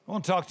I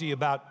want to talk to you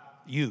about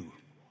you.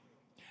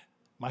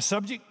 My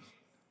subject,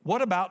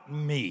 what about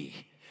me?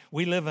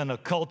 We live in a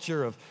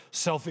culture of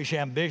selfish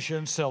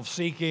ambition,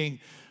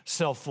 self-seeking,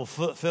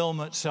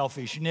 self-fulfillment,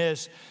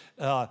 selfishness.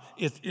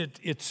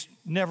 It's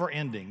never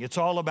ending. It's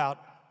all about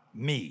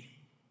me.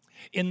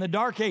 In the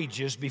dark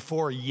ages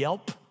before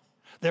Yelp,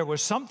 there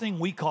was something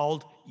we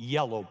called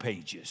Yellow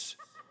Pages.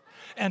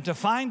 And to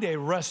find a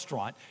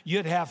restaurant,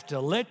 you'd have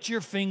to let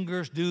your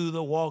fingers do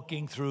the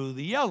walking through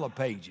the Yellow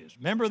Pages.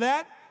 Remember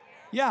that?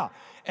 Yeah.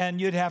 And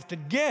you'd have to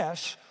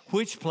guess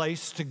which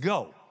place to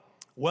go.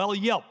 Well,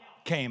 Yelp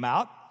came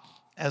out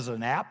as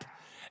an app,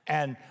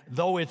 and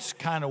though it's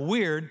kind of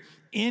weird,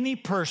 any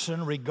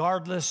person,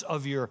 regardless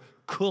of your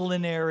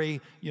culinary,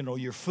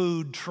 your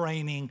food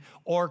training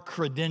or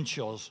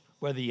credentials,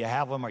 whether you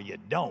have them or you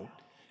don't,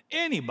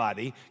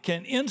 anybody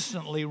can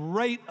instantly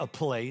rate a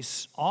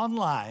place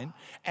online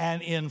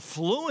and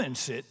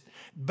influence it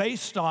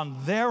based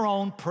on their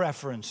own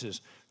preferences.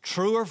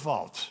 True or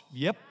false?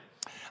 Yep.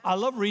 I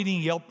love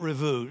reading Yelp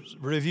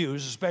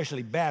reviews,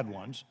 especially bad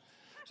ones.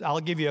 So I'll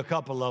give you a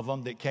couple of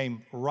them that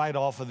came right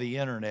off of the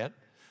internet.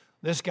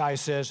 This guy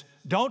says,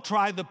 "Don't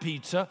try the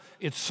pizza.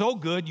 It's so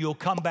good you'll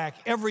come back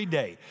every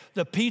day.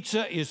 The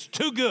pizza is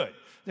too good.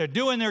 They're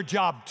doing their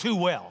job too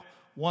well."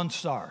 1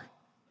 star.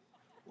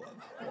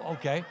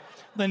 Okay.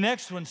 The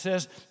next one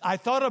says, "I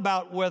thought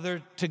about whether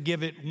to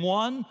give it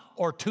 1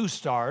 or 2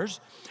 stars,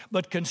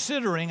 but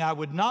considering I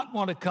would not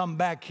want to come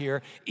back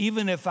here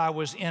even if I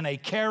was in a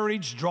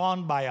carriage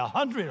drawn by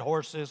 100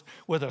 horses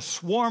with a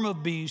swarm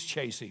of bees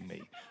chasing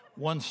me."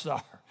 1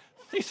 star.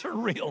 These are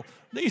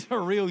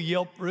real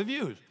Yelp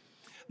reviews.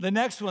 The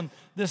next one,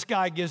 this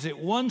guy gives it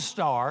 1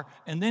 star,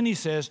 and then he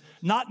says,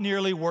 "Not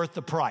nearly worth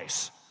the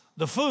price.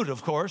 The food,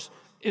 of course,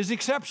 is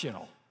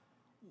exceptional."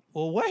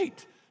 Well,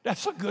 wait,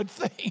 that's a good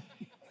thing,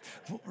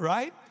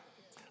 right?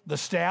 The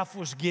staff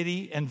was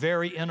giddy and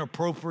very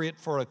inappropriate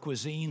for a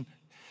cuisine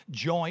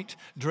joint,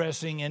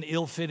 dressing in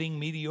ill-fitting,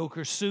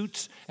 mediocre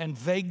suits and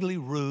vaguely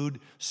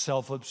rude,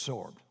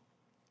 self-absorbed.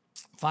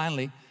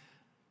 Finally,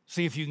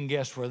 see if you can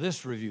guess where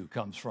this review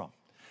comes from.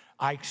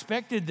 "I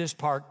expected this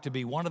park to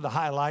be one of the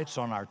highlights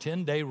on our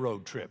 10-day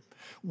road trip.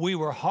 We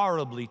were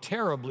horribly,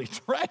 terribly,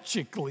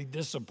 tragically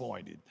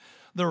disappointed.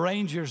 The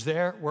rangers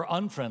there were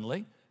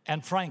unfriendly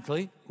and,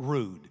 frankly,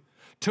 rude.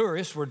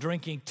 Tourists were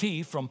drinking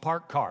tea from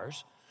parked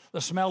cars.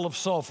 The smell of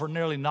sulfur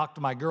nearly knocked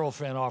my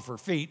girlfriend off her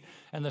feet,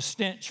 and the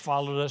stench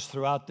followed us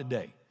throughout the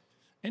day."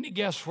 Any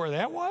guess where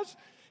that was?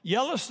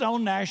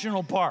 Yellowstone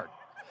National Park.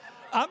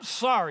 I'm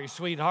sorry,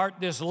 sweetheart,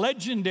 this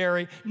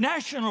legendary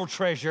national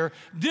treasure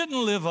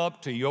didn't live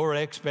up to your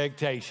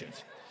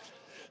expectations.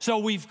 So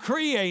we've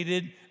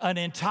created an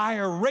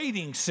entire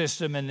rating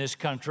system in this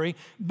country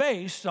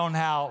based on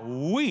how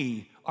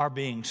we are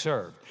being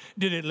served.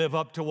 Did it live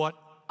up to what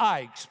I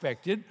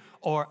expected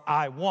or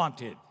I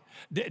wanted?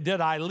 Did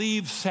I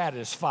leave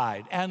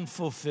satisfied and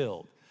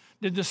fulfilled?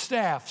 Did the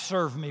staff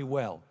serve me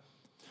well?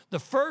 The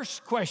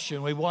first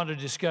question we want to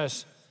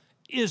discuss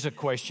is a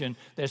question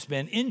that's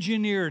been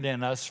engineered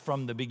in us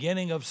from the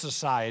beginning of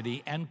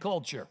society and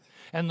culture.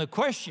 And the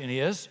question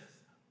is,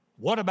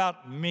 what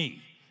about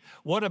me?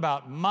 What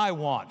about my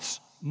wants,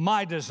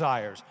 my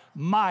desires,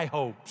 my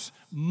hopes,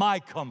 my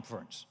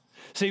comforts?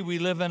 See, we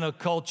live in a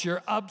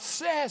culture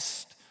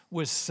obsessed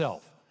with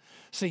self.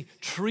 See,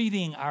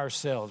 treating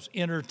ourselves,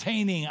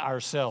 entertaining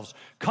ourselves,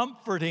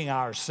 comforting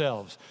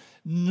ourselves,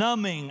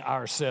 numbing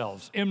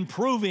ourselves,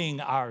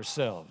 improving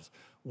ourselves.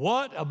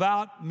 What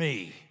about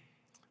me?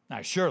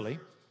 Now, surely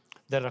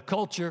that a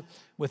culture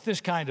with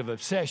this kind of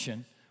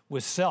obsession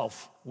with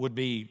self would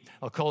be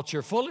a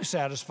culture fully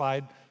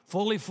satisfied,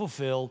 fully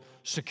fulfilled,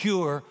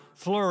 secure,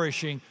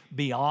 flourishing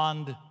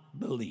beyond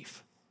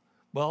belief.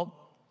 Well,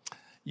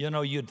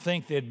 you'd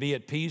think they'd be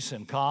at peace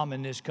and calm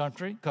in this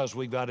country because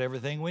we've got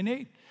everything we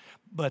need.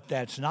 But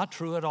that's not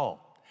true at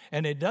all.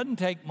 And it doesn't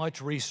take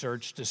much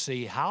research to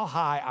see how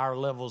high our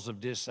levels of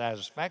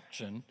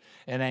dissatisfaction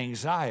and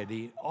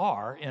anxiety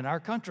are in our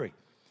country.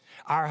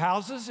 Our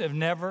houses have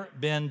never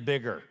been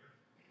bigger.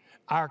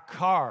 Our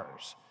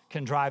cars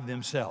can drive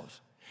themselves.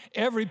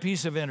 Every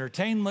piece of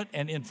entertainment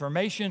and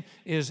information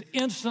is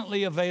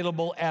instantly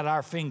available at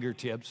our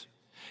fingertips,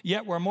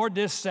 yet we're more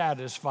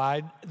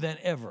dissatisfied than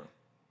ever.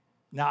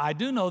 Now, I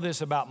do know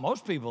this about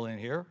most people in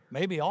here,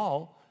 maybe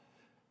all.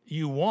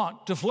 You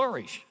want to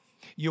flourish.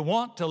 You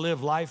want to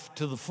live life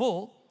to the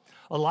full,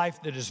 a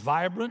life that is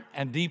vibrant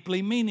and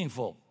deeply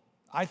meaningful.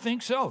 I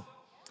think so.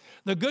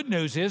 The good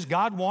news is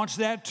God wants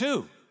that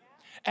too.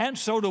 And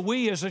so do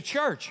we as a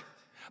church.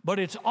 But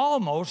it's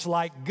almost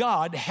like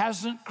God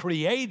hasn't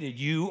created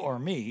you or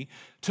me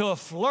to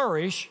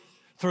flourish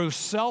through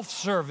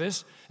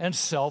self-service and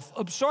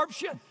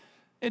self-absorption.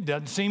 It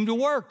doesn't seem to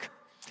work.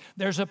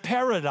 There's a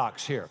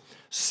paradox here.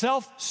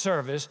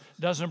 Self-service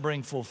doesn't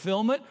bring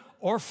fulfillment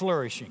or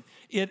flourishing.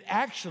 It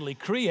actually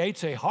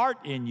creates a heart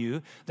in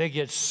you that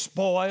gets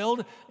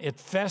spoiled, it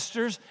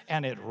festers,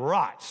 and it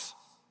rots.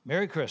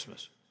 Merry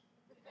Christmas.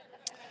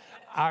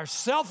 Our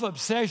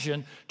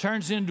self-obsession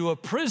turns into a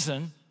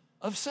prison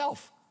of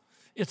self.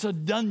 It's a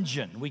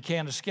dungeon we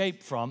can't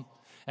escape from,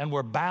 and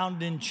we're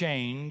bound in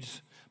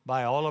chains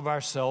by all of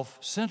our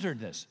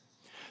self-centeredness.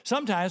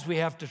 Sometimes we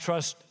have to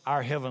trust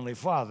our Heavenly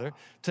Father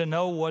to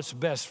know what's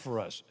best for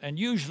us, and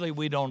usually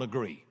we don't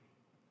agree.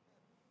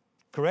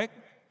 Correct?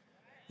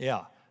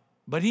 Yeah.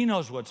 But He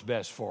knows what's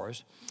best for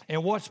us,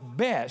 and what's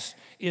best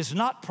is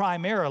not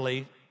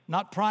primarily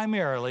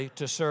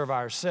to serve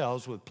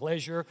ourselves with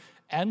pleasure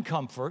and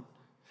comfort.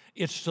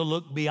 It's to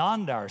look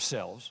beyond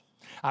ourselves.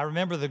 I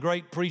remember the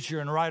great preacher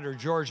and writer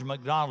George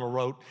MacDonald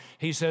wrote,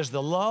 he says,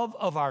 the love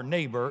of our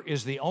neighbor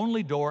is the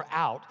only door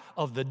out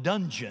of the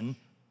dungeon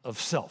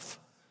of self.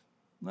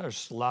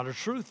 There's a lot of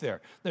truth there.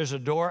 There's a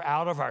door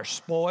out of our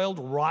spoiled,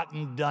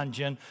 rotten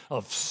dungeon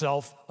of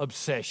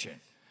self-obsession.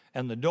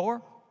 And the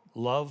door,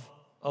 love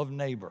of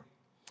neighbor.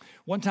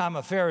 One time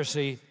a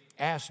Pharisee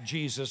asked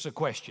Jesus a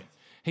question.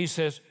 He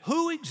says,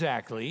 who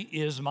exactly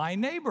is my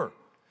neighbor?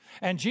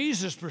 And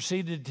Jesus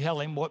proceeded to tell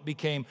him what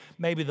became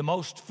maybe the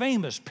most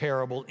famous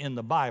parable in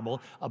the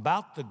Bible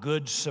about the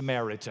Good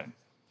Samaritan.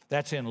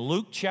 That's in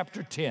Luke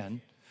chapter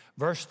 10,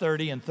 verse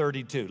 30 and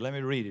 32. Let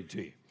me read it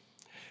to you.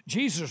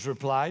 Jesus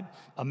replied,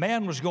 a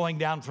man was going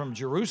down from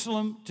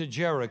Jerusalem to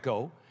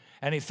Jericho,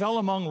 and he fell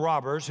among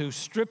robbers who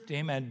stripped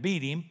him and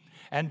beat him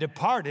and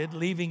departed,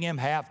 leaving him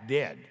half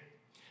dead.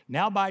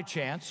 Now by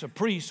chance, a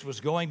priest was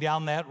going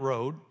down that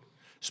road,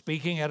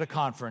 speaking at a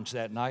conference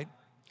that night,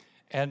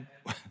 and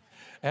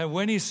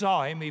when he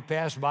saw him, he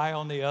passed by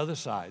on the other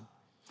side.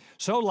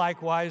 So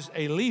likewise,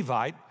 a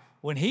Levite,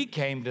 when he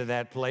came to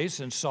that place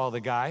and saw the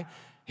guy,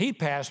 he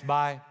passed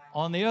by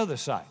on the other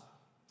side.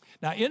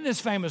 Now, in this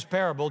famous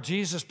parable,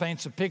 Jesus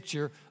paints a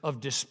picture of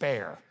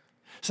despair.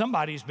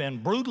 Somebody's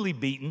been brutally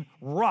beaten,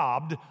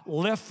 robbed,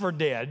 left for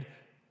dead,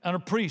 and a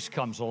priest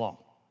comes along.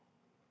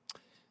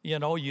 You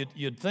know,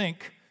 you'd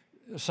think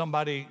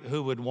somebody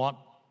who would want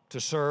to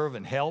serve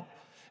and help.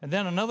 And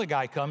then another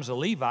guy comes, a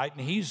Levite,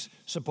 and he's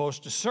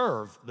supposed to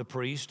serve the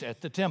priest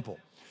at the temple.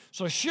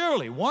 So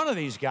surely one of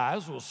these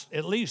guys will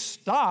at least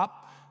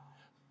stop,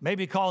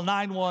 maybe call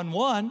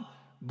 911,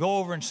 go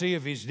over and see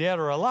if he's dead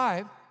or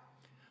alive.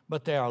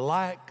 But they are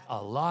like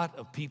a lot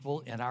of people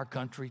in our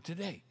country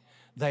today.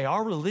 They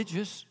are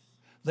religious.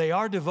 They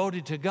are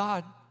devoted to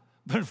God.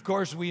 But of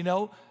course, we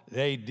know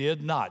they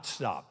did not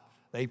stop.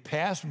 They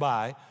passed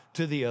by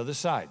to the other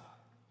side.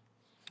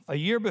 A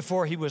year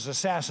before he was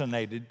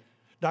assassinated,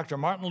 Dr.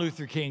 Martin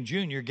Luther King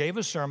Jr. gave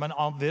a sermon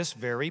on this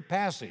very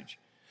passage.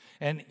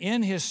 And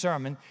in his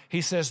sermon,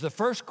 he says the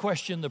first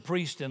question the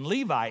priest and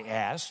Levi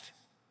asked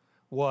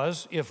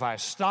was, if I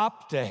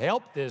stop to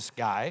help this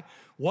guy,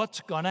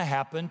 what's going to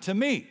happen to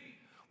me?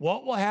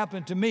 What will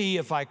happen to me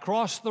if I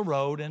cross the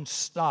road and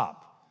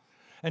stop?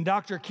 And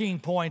Dr. King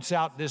points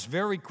out this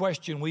very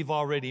question we've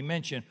already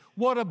mentioned.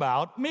 What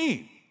about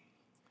me?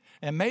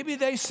 And maybe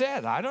they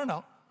said, I don't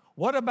know,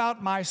 what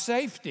about my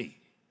safety?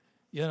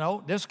 You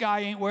know, this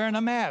guy ain't wearing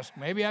a mask.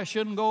 Maybe I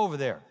shouldn't go over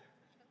there.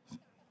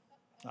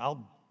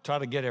 I'll try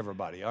to get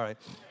everybody, all right.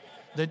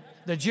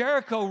 The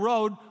Jericho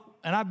Road,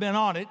 and I've been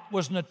on it,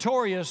 was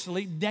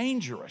notoriously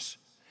dangerous.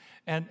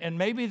 And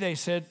maybe they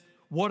said,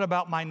 what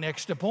about my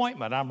next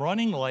appointment? I'm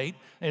running late.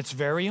 It's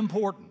very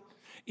important.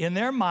 In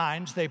their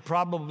minds, they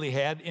probably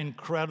had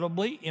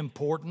incredibly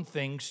important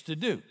things to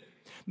do.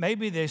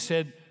 Maybe they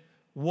said,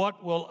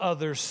 what will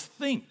others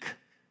think?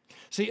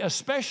 See,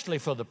 especially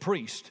for the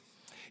priest,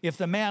 if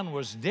the man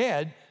was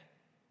dead,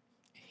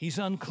 he's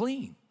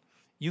unclean.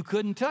 You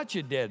couldn't touch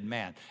a dead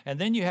man. And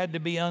then you had to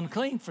be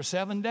unclean for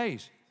 7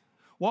 days.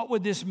 What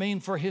would this mean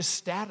for his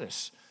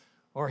status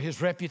or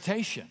his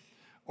reputation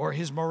or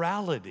his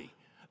morality?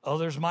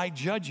 Others might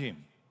judge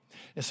him.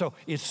 And so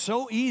it's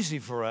so easy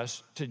for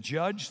us to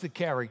judge the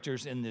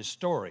characters in this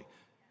story.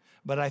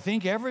 But I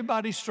think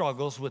everybody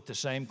struggles with the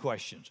same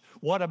questions.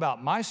 What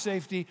about my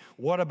safety?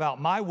 What about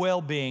my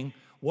well-being?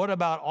 What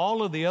about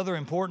all of the other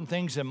important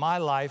things in my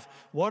life?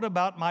 What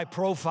about my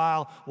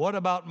profile? What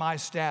about my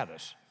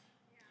status?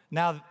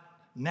 Now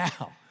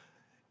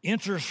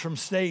enters from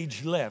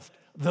stage left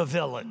the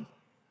villain,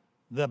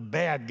 the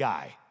bad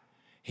guy.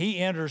 He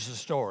enters the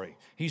story.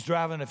 He's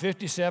driving a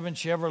 57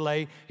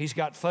 Chevrolet. He's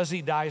got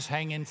fuzzy dice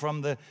hanging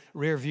from the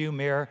rearview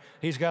mirror.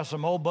 He's got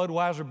some old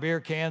Budweiser beer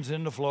cans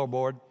in the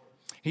floorboard.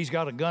 He's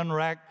got a gun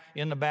rack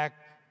in the back,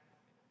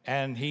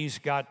 and he's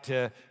got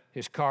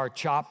his car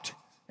chopped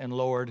and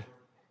lowered,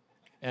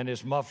 and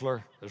his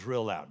muffler is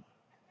real loud.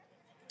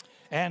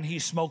 And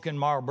he's smoking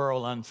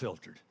Marlboro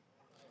unfiltered.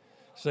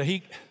 So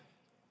he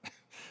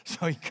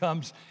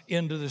comes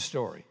into the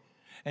story.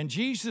 And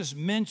Jesus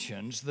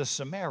mentions the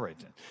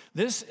Samaritan.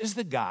 This is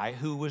the guy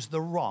who was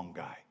the wrong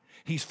guy.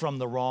 He's from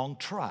the wrong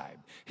tribe.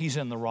 He's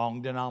in the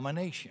wrong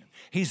denomination.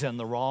 He's in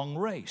the wrong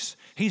race.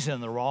 He's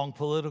in the wrong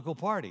political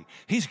party.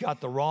 He's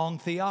got the wrong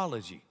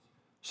theology.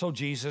 So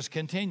Jesus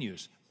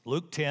continues.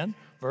 Luke 10,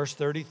 verse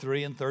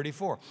 33 and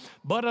 34.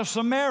 But a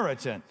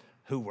Samaritan,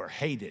 who were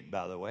hated,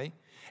 by the way,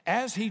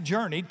 as he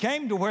journeyed,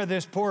 came to where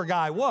this poor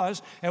guy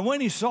was, and when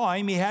he saw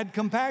him, he had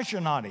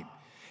compassion on him.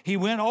 He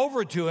went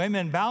over to him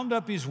and bound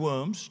up his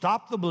wounds,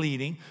 stopped the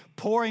bleeding,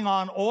 pouring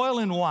on oil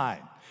and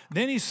wine.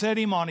 Then he set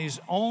him on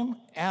his own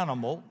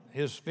animal,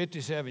 his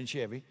 57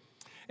 Chevy,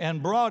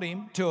 and brought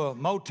him to a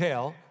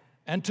motel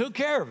and took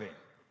care of him.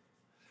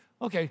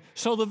 Okay,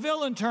 so the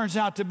villain turns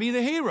out to be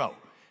the hero.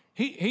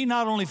 He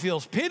not only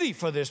feels pity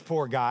for this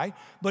poor guy,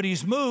 but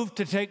he's moved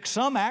to take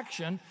some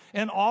action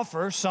and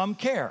offer some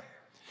care.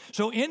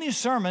 So in his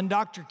sermon,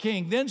 Dr.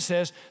 King then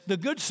says, the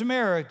Good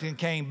Samaritan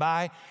came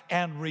by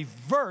and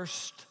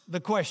reversed the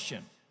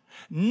question.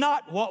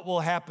 Not what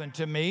will happen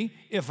to me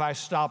if I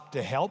stop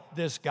to help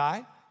this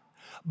guy,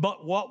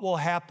 but what will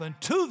happen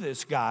to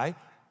this guy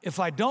if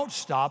I don't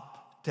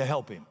stop to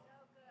help him.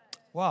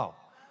 Wow.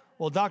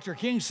 Well, Dr.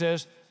 King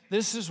says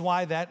this is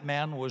why that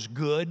man was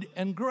good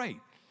and great.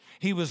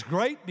 He was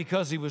great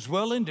because he was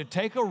willing to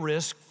take a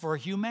risk for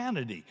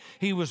humanity.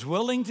 He was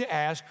willing to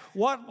ask,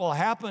 what will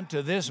happen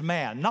to this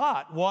man,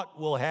 not what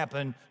will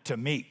happen to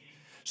me.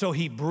 So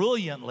he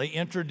brilliantly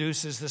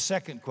introduces the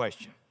second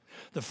question.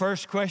 The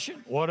first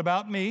question, what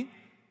about me?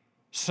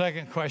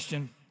 Second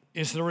question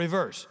is the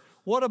reverse.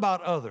 What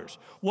about others?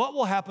 What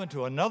will happen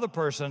to another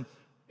person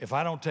if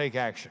I don't take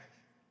action?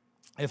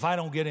 If I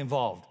don't get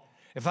involved?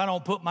 If I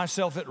don't put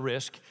myself at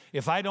risk?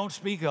 If I don't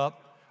speak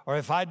up? Or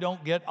if I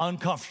don't get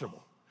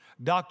uncomfortable?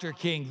 Dr.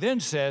 King then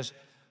says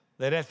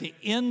that at the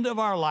end of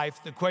our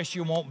life, the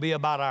question won't be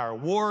about our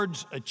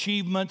awards,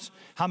 achievements,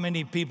 how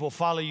many people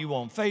follow you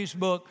on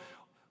Facebook.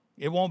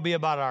 It won't be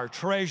about our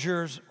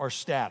treasures or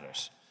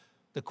status.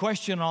 The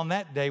question on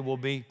that day will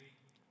be,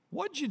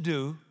 what'd you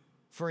do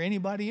for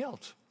anybody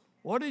else?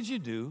 What did you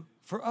do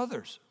for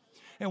others?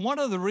 And one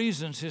of the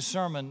reasons his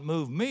sermon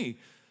moved me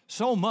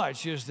so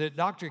much is that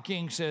Dr.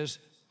 King says,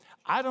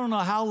 I don't know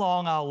how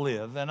long I'll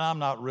live, and I'm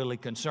not really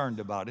concerned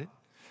about it,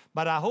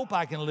 but I hope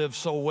I can live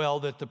so well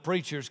that the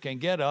preachers can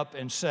get up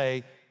and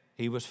say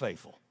he was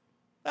faithful.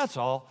 That's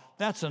all.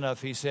 That's enough,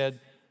 he said.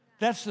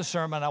 That's the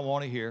sermon I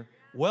want to hear.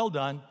 Well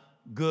done,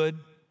 good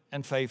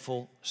and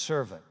faithful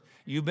servant.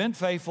 You've been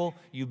faithful.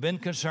 You've been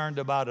concerned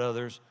about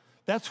others.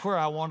 That's where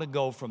I want to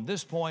go from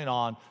this point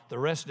on the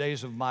rest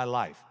days of my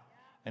life.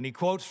 And he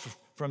quotes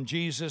from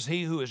Jesus,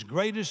 he who is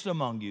greatest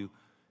among you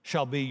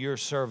shall be your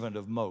servant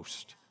of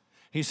most.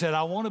 He said,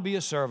 I want to be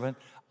a servant.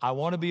 I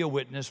want to be a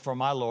witness for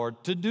my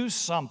Lord to do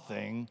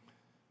something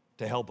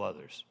to help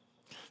others.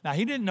 Now,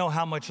 he didn't know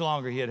how much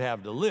longer he'd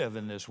have to live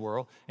in this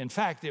world. In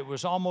fact, it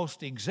was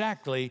almost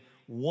exactly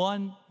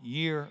 1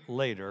 year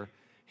later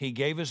he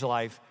gave his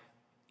life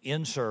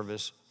in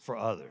service for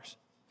others.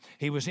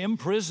 He was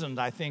imprisoned,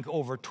 I think,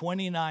 over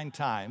 29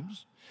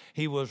 times.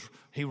 He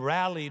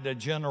rallied a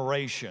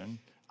generation.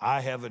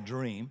 I have a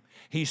dream.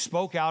 He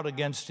spoke out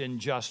against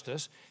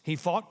injustice. He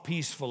fought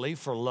peacefully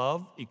for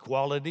love,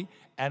 equality,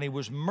 and he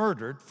was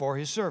murdered for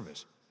his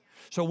service.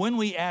 So when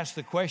we ask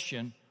the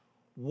question,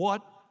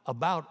 what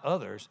about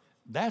others?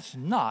 That's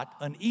not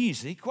an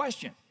easy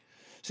question.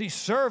 See,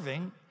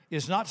 serving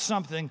is not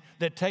something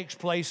that takes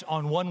place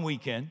on one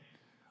weekend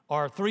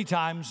or 3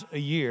 times a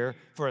year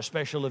for a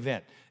special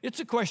event. It's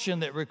a question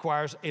that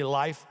requires a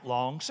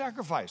lifelong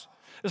sacrifice.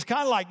 It's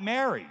kind of like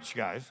marriage,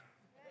 guys.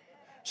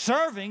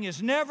 Serving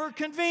is never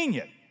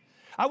convenient.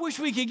 I wish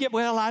we could get,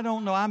 well, I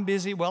don't know, I'm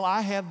busy. Well,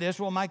 I have this.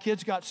 Well, my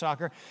kids got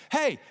soccer.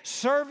 Hey,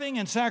 serving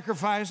and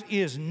sacrifice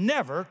is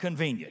never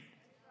convenient.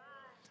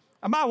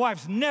 My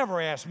wife's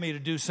never asked me to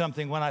do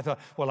something when I thought,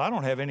 well, I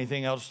don't have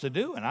anything else to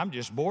do, and I'm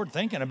just bored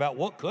thinking about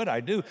what could I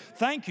do.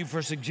 Thank you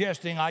for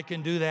suggesting I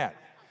can do that.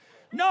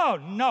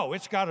 No,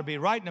 it's got to be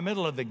right in the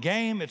middle of the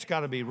game. It's got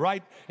to be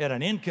right at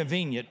an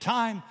inconvenient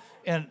time.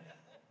 And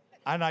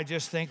I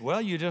just think, well,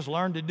 you just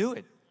learn to do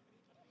it.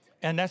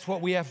 And that's what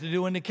we have to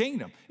do in the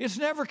kingdom. It's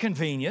never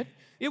convenient.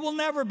 It will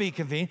never be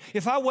convenient.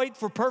 If I wait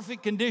for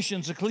perfect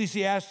conditions,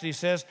 Ecclesiastes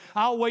says,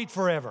 I'll wait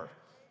forever.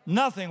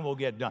 Nothing will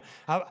get done.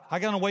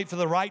 I'm going to wait for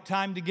the right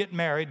time to get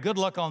married. Good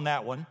luck on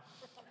that one.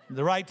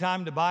 The right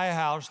time to buy a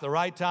house, the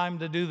right time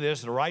to do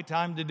this, the right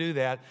time to do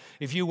that.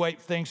 If you wait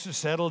for things to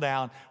settle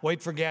down,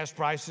 wait for gas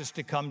prices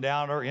to come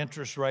down or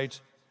interest rates,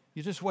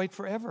 you just wait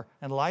forever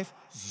and life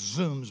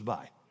zooms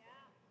by.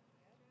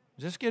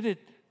 Just get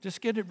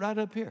it right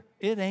up here.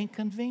 It ain't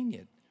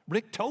convenient.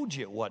 Rick told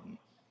you it wasn't,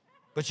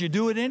 but you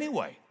do it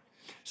anyway.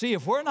 See,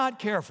 if we're not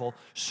careful,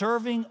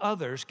 serving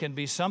others can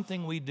be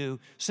something we do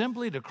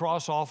simply to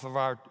cross off of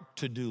our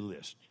to-do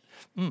list.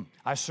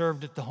 I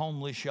served at the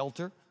homeless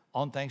shelter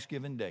on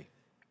Thanksgiving Day.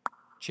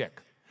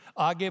 Check.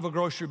 I gave a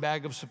grocery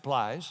bag of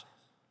supplies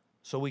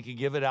so we could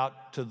give it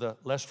out to the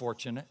less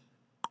fortunate.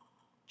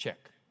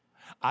 Check.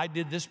 I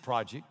did this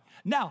project.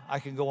 Now I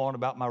can go on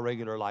about my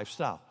regular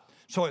lifestyle.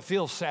 So it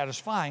feels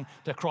satisfying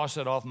to cross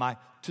it off my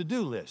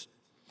to-do list.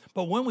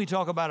 But when we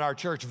talk about our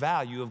church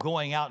value of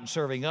going out and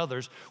serving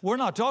others, we're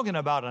not talking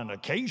about an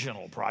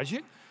occasional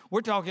project.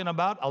 We're talking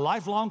about a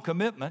lifelong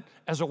commitment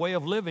as a way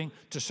of living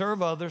to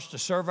serve others, to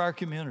serve our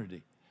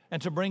community,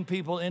 and to bring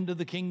people into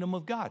the kingdom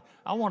of God.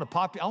 I want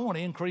to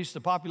increase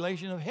the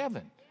population of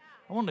heaven.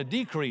 I want to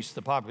decrease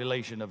the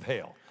population of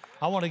hell.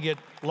 I want to get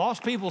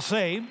lost people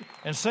saved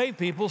and saved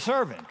people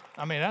serving.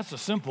 I mean, that's a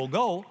simple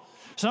goal.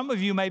 Some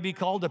of you may be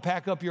called to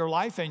pack up your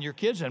life and your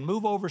kids and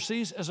move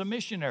overseas as a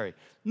missionary.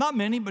 Not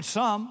many, but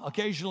some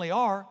occasionally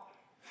are.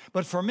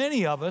 But for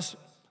many of us,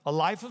 A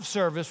life of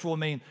service will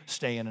mean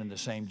staying in the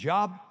same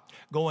job,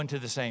 going to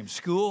the same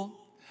school,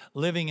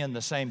 living in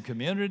the same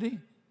community.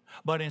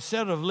 But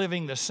instead of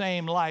living the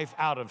same life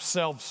out of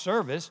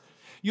self-service,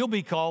 you'll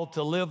be called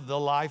to live the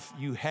life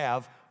you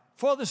have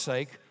for the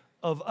sake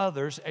of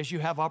others as you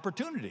have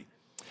opportunity.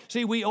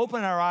 See, we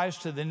open our eyes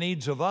to the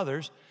needs of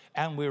others,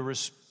 and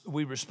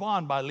we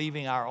respond by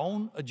leaving our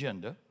own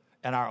agenda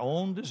and our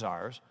own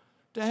desires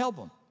to help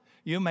them.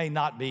 You may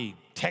not be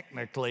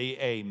technically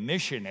a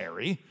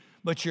missionary,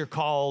 but you're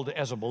called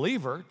as a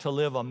believer to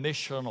live a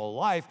missional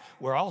life.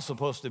 We're all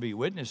supposed to be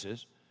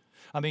witnesses.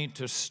 I mean,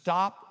 to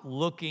stop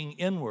looking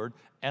inward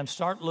and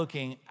start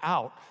looking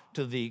out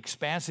to the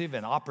expansive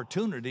and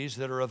opportunities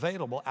that are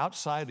available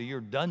outside of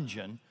your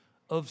dungeon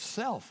of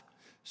self.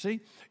 See,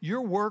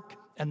 your work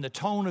and the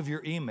tone of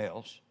your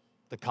emails,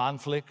 the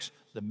conflicts,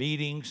 the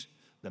meetings,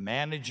 the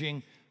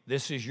managing,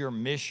 this is your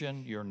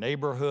mission, your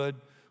neighborhood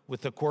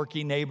with the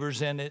quirky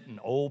neighbors in it and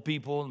old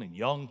people and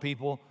young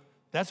people.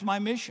 That's my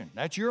mission.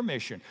 That's your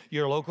mission.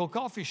 Your local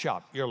coffee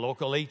shop, your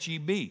local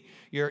HEB,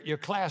 your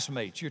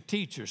classmates, your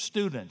teachers,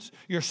 students,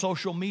 your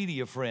social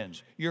media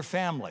friends, your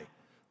family.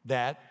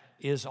 That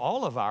is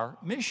all of our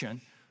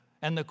mission.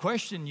 And the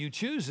question you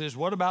choose is,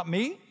 what about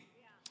me?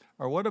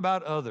 Or what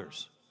about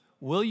others?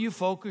 Will you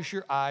focus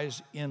your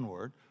eyes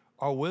inward,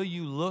 or will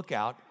you look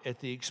out at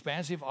the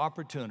expansive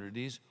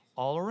opportunities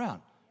all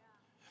around?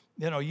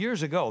 You know,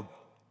 years ago,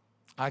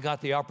 I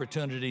got the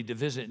opportunity to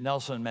visit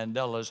Nelson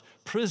Mandela's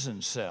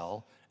prison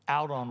cell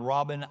out on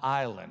Robben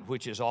Island,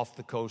 which is off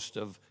the coast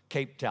of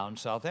Cape Town,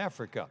 South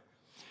Africa.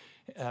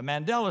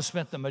 Mandela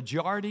spent the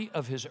majority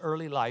of his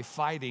early life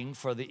fighting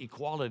for the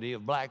equality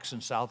of blacks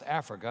in South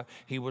Africa.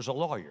 He was a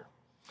lawyer.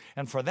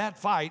 And for that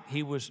fight,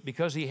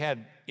 because he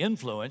had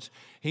influence,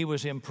 he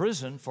was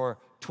imprisoned for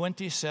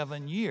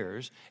 27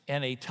 years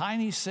in a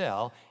tiny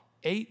cell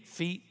 8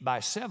 feet by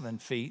 7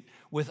 feet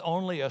with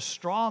only a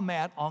straw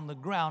mat on the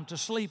ground to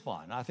sleep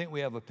on. I think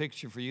we have a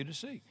picture for you to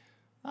see.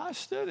 I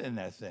stood in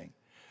that thing.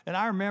 And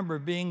I remember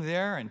being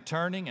there and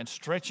turning and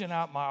stretching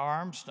out my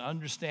arms to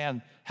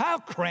understand how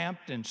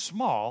cramped and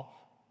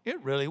small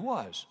it really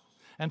was.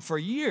 And for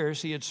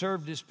years, he had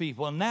served his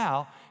people. And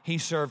now he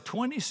served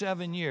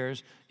 27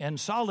 years in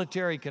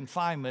solitary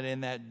confinement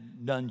in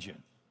that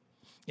dungeon.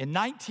 In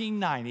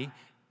 1990,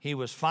 he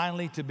was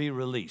finally to be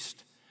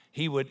released.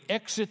 He would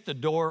exit the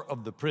door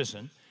of the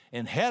prison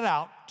and head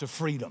out to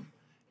freedom.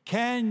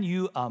 Can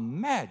you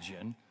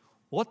imagine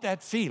what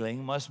that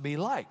feeling must be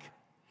like?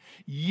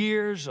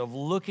 Years of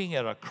looking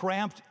at a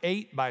cramped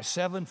 8 by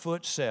 7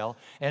 foot cell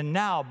and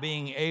now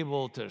being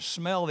able to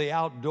smell the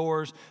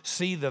outdoors,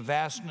 see the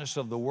vastness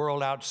of the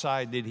world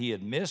outside that he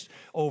had missed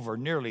over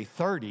nearly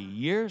 30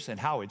 years and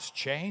how it's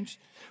changed.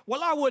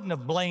 Well, I wouldn't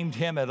have blamed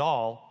him at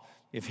all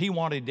if he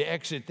wanted to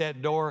exit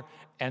that door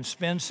and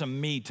spend some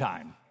me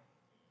time.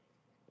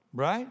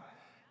 Right?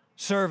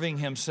 Serving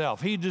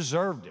himself. He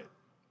deserved it.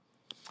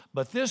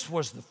 But this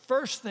was the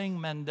first thing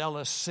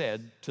Mandela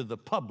said to the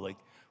public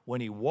when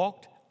he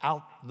walked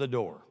out the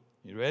door.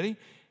 You ready?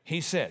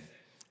 He said,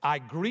 I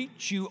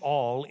greet you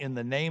all in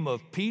the name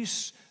of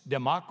peace,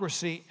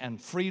 democracy,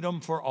 and freedom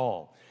for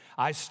all.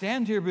 I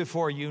stand here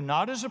before you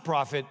not as a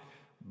prophet,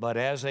 but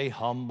as a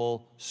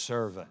humble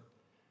servant.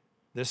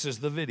 This is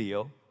the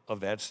video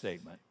of that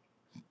statement.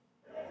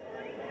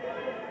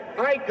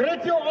 I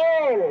greet you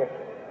all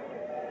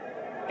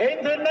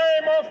in the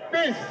name of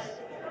peace,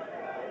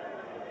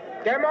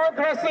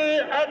 democracy,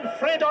 and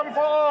freedom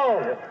for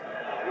all.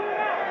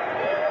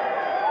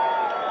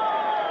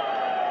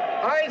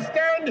 I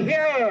stand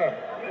here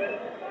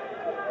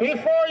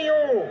before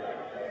you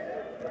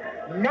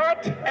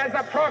not as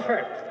a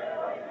prophet,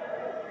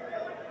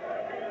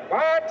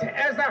 but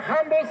as a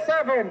humble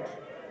servant.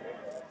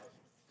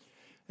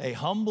 A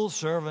humble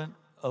servant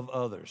of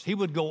others. He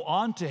would go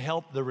on to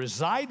help the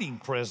residing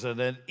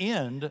president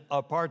end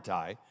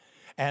apartheid,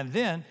 and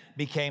then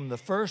became the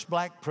first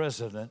black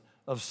president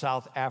of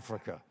South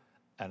Africa.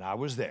 And I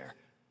was there.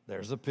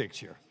 There's a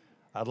picture.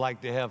 I'd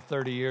like to have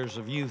 30 years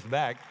of youth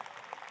back.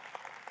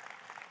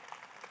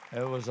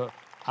 I was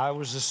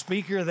a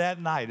speaker that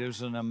night. It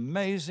was an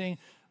amazing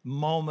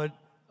moment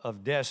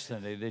of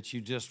destiny that you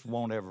just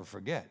won't ever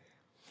forget.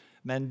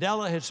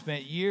 Mandela had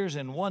spent years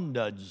in one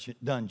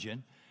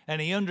dungeon,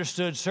 and he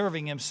understood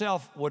serving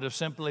himself would have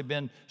simply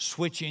been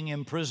switching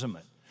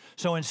imprisonment.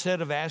 So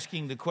instead of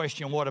asking the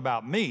question, what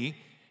about me?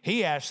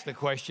 He asked the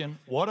question,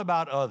 what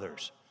about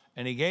others?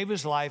 And he gave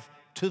his life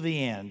to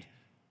the end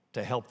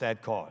to help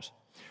that cause.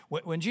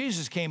 When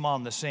Jesus came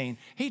on the scene,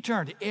 he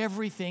turned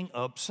everything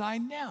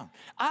upside down.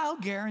 I'll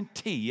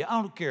guarantee you,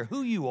 I don't care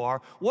who you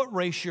are, what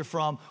race you're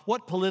from,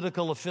 what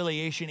political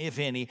affiliation, if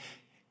any,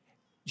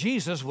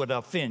 Jesus would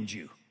offend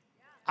you.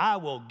 I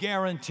will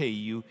guarantee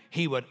you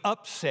he would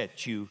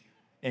upset you,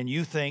 and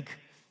you think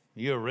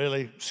you're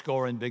really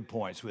scoring big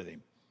points with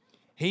him.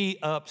 He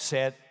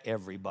upset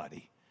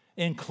everybody,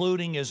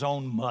 including his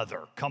own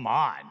mother. Come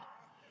on.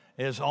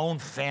 His own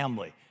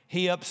family.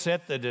 He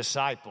upset the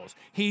disciples.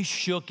 He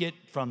shook it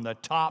from the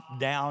top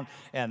down,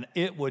 and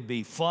it would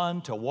be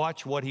fun to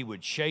watch what he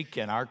would shake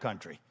in our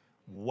country.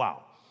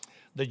 Wow.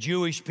 The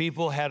Jewish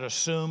people had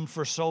assumed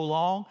for so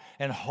long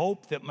and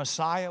hoped that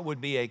Messiah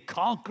would be a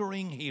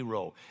conquering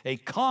hero, a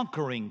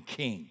conquering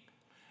king,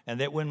 and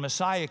that when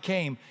Messiah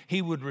came,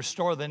 he would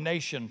restore the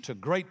nation to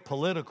great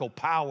political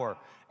power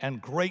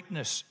and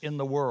greatness in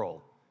the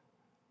world.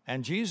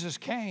 And Jesus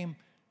came.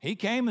 He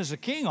came as a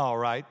king, all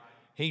right.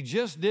 He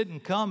just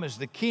didn't come as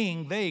the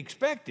king they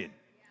expected.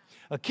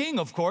 A king,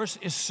 of course,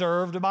 is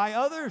served by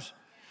others.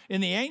 In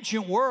the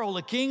ancient world,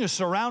 a king is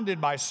surrounded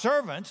by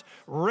servants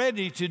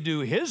ready to do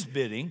his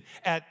bidding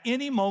at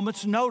any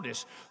moment's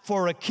notice.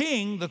 For a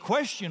king, the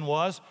question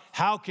was,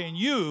 how can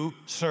you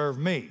serve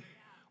me?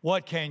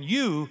 What can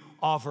you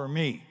offer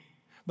me?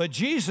 But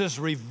Jesus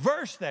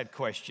reversed that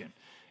question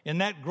in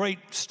that great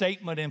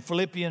statement in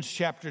Philippians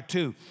chapter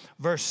 2,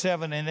 verse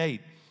 7 and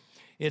 8.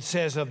 It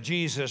says of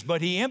Jesus,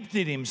 but he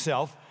emptied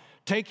himself,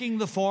 taking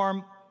the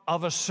form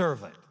of a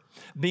servant,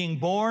 being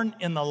born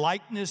in the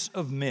likeness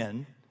of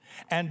men,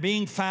 and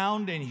being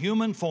found in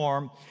human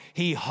form,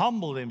 he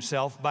humbled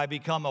himself by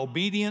becoming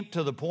obedient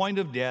to the point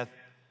of death,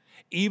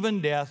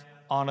 even death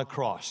on a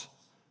cross.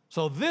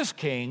 So this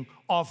king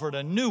offered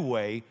a new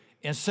way.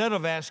 Instead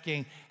of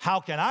asking, how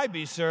can I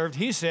be served?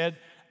 He said,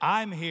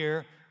 I'm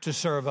here to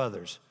serve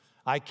others.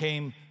 I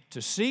came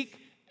to seek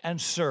and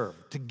serve,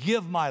 to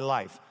give my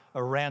life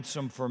a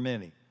ransom for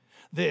many.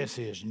 This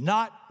is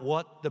not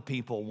what the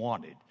people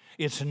wanted.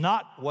 It's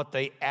not what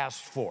they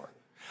asked for.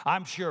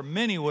 I'm sure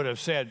many would have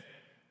said,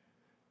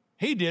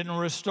 he didn't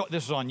restore,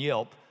 this is on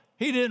Yelp,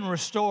 he didn't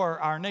restore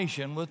our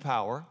nation with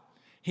power.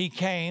 He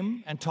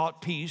came and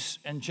taught peace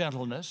and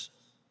gentleness,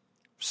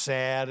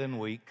 sad and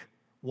weak,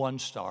 1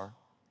 star,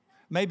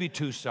 maybe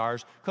 2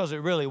 stars, because it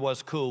really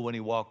was cool when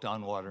he walked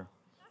on water.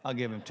 I'll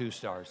give him 2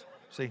 stars.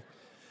 See,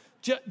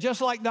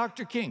 just like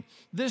Dr. King,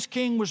 this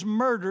king was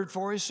murdered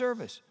for his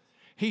service.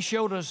 He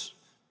showed us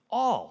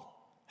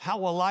all how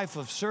a life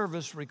of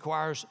service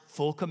requires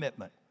full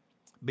commitment,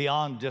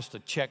 beyond just a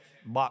check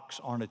box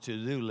on a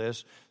to-do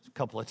list a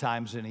couple of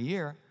times in a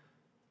year,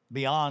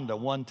 beyond a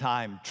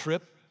one-time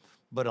trip,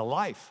 but a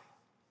life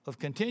of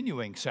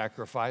continuing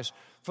sacrifice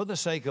for the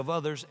sake of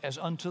others as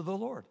unto the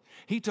Lord.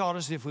 He taught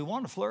us if we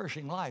want a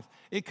flourishing life,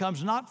 it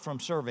comes not from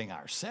serving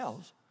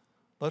ourselves,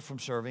 but from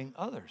serving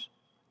others.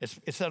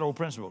 It's that old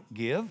principle,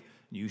 give,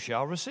 you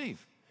shall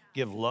receive.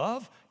 Give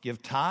love,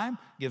 give time,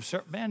 give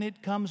service. Man,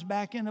 it comes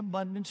back in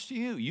abundance to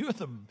you.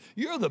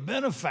 You're the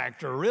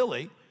benefactor,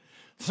 really.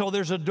 So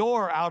there's a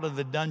door out of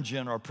the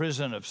dungeon or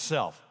prison of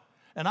self.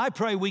 And I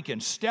pray we can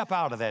step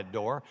out of that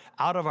door,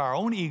 out of our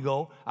own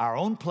ego, our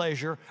own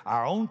pleasure,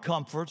 our own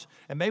comforts,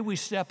 and may we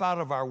step out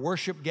of our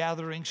worship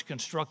gatherings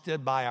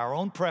constructed by our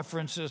own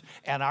preferences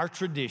and our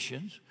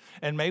traditions,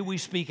 and may we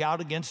speak out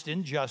against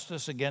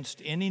injustice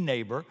against any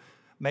neighbor.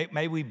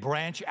 May we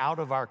branch out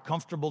of our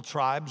comfortable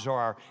tribes or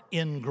our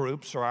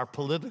in-groups or our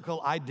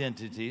political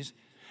identities,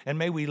 and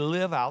may we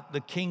live out the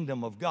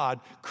kingdom of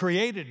God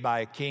created by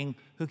a king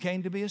who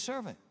came to be a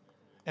servant.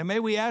 And may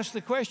we ask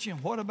the question,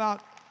 what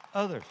about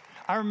others?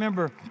 I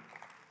remember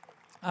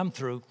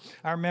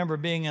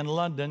being in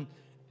London,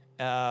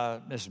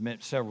 this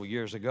meant several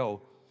years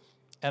ago,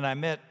 and I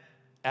met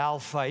Al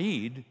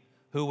Fayed,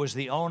 who was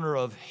the owner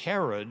of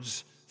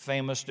Harrods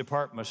famous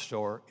department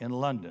store in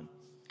London.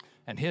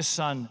 And his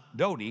son,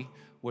 Dodi,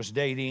 was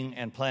dating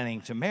and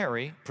planning to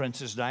marry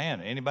Princess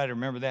Diana. Anybody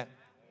remember that?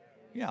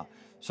 Yeah.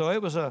 So there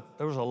was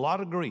a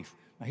lot of grief.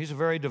 Now, he's a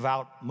very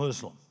devout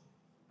Muslim.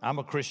 I'm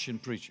a Christian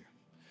preacher.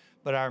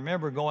 But I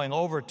remember going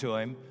over to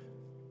him,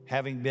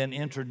 having been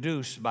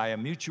introduced by a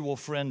mutual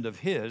friend of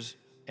his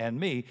and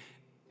me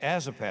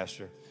as a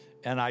pastor,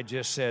 and I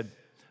just said,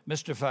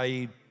 Mr.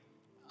 Fayed,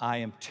 I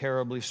am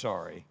terribly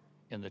sorry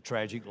in the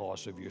tragic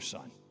loss of your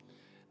son.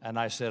 And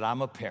I said,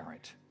 I'm a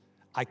parent.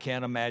 I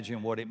can't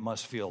imagine what it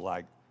must feel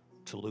like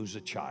to lose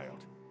a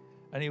child.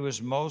 And he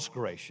was most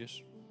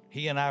gracious.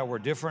 He and I were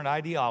different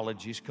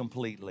ideologies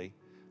completely,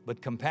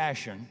 but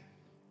compassion,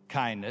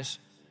 kindness,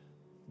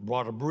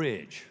 brought a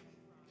bridge.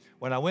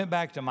 When I went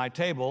back to my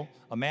table,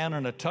 a man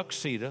in a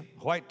tuxedo,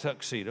 white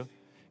tuxedo,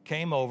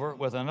 came over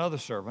with another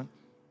servant,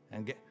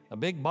 and a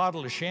big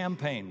bottle of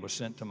champagne was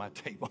sent to my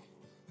table.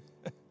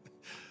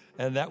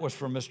 And that was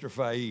from Mr.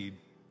 Fayed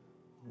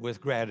with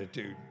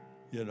gratitude,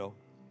 you know.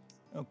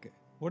 Okay.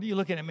 What are you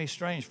looking at me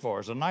strange for?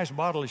 It's a nice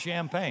bottle of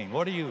champagne.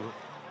 What are you?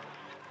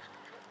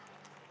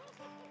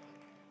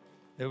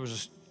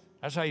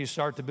 That's how you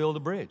start to build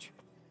a bridge.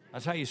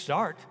 That's how you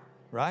start,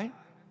 right?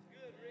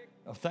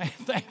 Oh,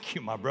 thank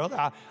you, my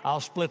brother. I'll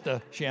split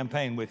the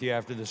champagne with you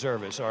after the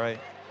service, all right?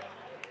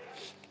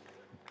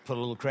 Put a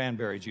little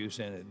cranberry juice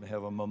in it and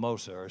have a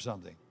mimosa or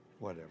something,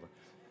 whatever.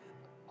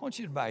 I want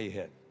you to bow your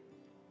head.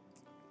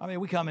 I mean,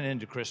 we're coming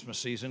into Christmas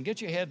season.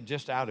 Get your head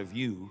just out of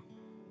you.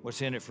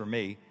 What's in it for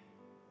me?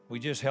 We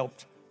just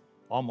helped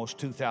almost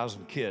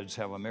 2,000 kids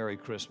have a Merry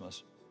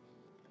Christmas.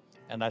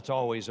 And that's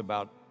always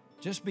about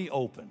just be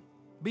open,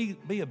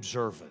 be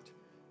observant.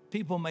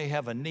 People may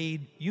have a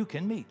need you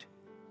can meet.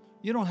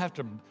 You don't have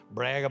to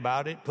brag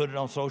about it, put it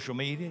on social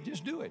media,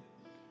 just do it.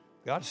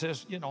 God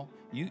says,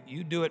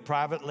 you do it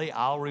privately,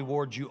 I'll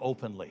reward you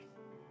openly.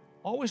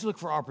 Always look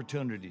for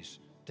opportunities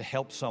to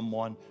help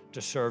someone,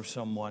 to serve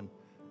someone.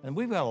 And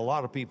we've got a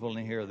lot of people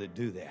in here that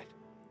do that.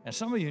 And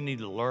some of you need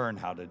to learn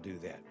how to do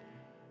that.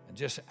 And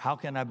just, how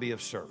can I be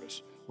of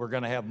service? We're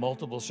going to have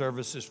multiple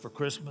services for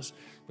Christmas.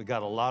 We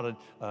got a lot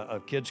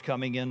of kids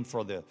coming in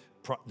for the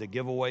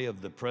giveaway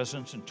of the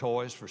presents and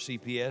toys for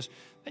CPS.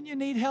 And you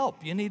need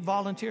help. You need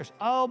volunteers.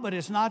 Oh, but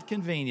it's not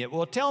convenient.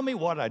 Well, tell me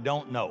what I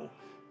don't know.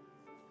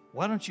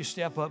 Why don't you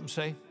step up and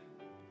say,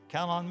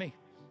 count on me.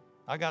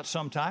 I got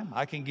some time.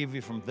 I can give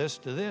you from this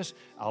to this.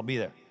 I'll be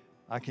there.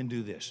 I can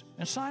do this.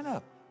 And sign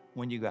up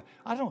when you got.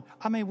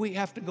 We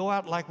have to go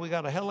out like we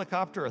got a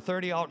helicopter, a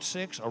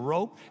 30-06, a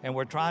rope, and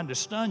we're trying to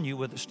stun you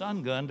with a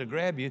stun gun to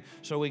grab you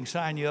so we can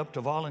sign you up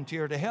to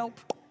volunteer to help.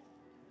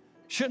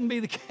 Shouldn't be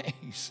the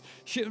case.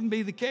 Shouldn't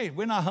be the case.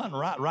 We're not hunting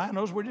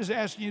rhinos. We're just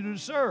asking you to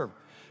serve.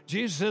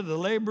 Jesus said the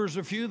laborers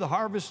are few, the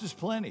harvest is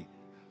plenty.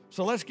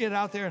 So let's get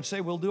out there and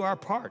say we'll do our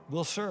part.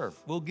 We'll serve.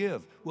 We'll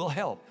give. We'll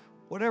help.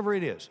 Whatever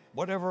it is,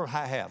 whatever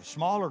I have,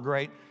 small or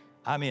great,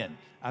 I'm in.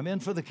 I'm in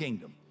for the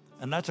kingdom.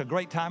 And that's a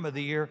great time of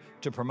the year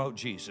to promote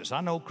Jesus. I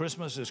know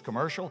Christmas is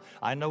commercial.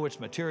 I know it's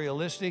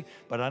materialistic,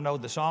 but I know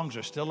the songs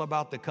are still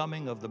about the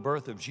coming of the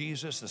birth of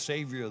Jesus, the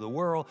Savior of the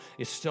world.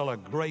 It's still a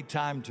great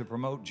time to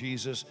promote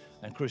Jesus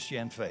and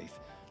Christian faith.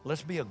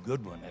 Let's be a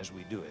good one as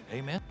we do it.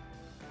 Amen.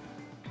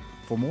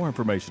 For more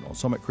information on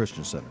Summit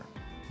Christian Center,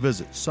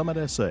 visit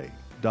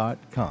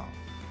summitsa.com.